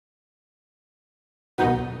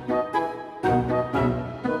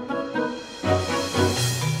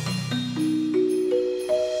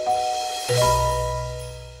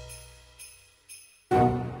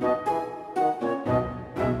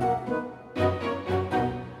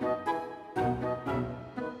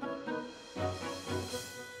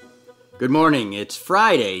Good morning. It's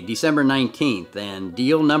Friday, December 19th, and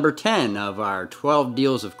deal number 10 of our 12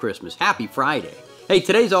 deals of Christmas. Happy Friday. Hey,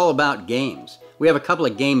 today's all about games. We have a couple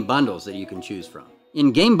of game bundles that you can choose from.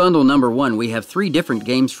 In game bundle number 1, we have 3 different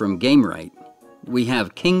games from Gamewright. We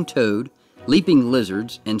have King Toad, Leaping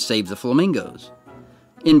Lizards, and Save the Flamingos.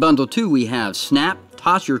 In bundle 2, we have Snap,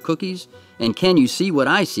 Toss Your Cookies, and Can You See What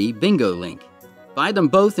I See, Bingo Link. Buy them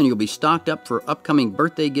both and you'll be stocked up for upcoming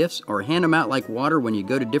birthday gifts or hand them out like water when you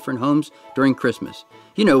go to different homes during Christmas.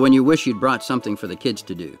 You know, when you wish you'd brought something for the kids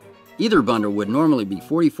to do. Either bundle would normally be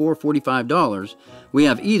 $44, $45. We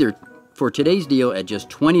have either for today's deal at just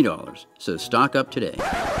 $20, so stock up today.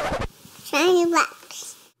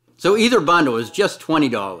 $20. So either bundle is just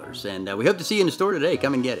 $20, and we hope to see you in the store today.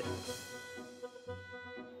 Come and get it.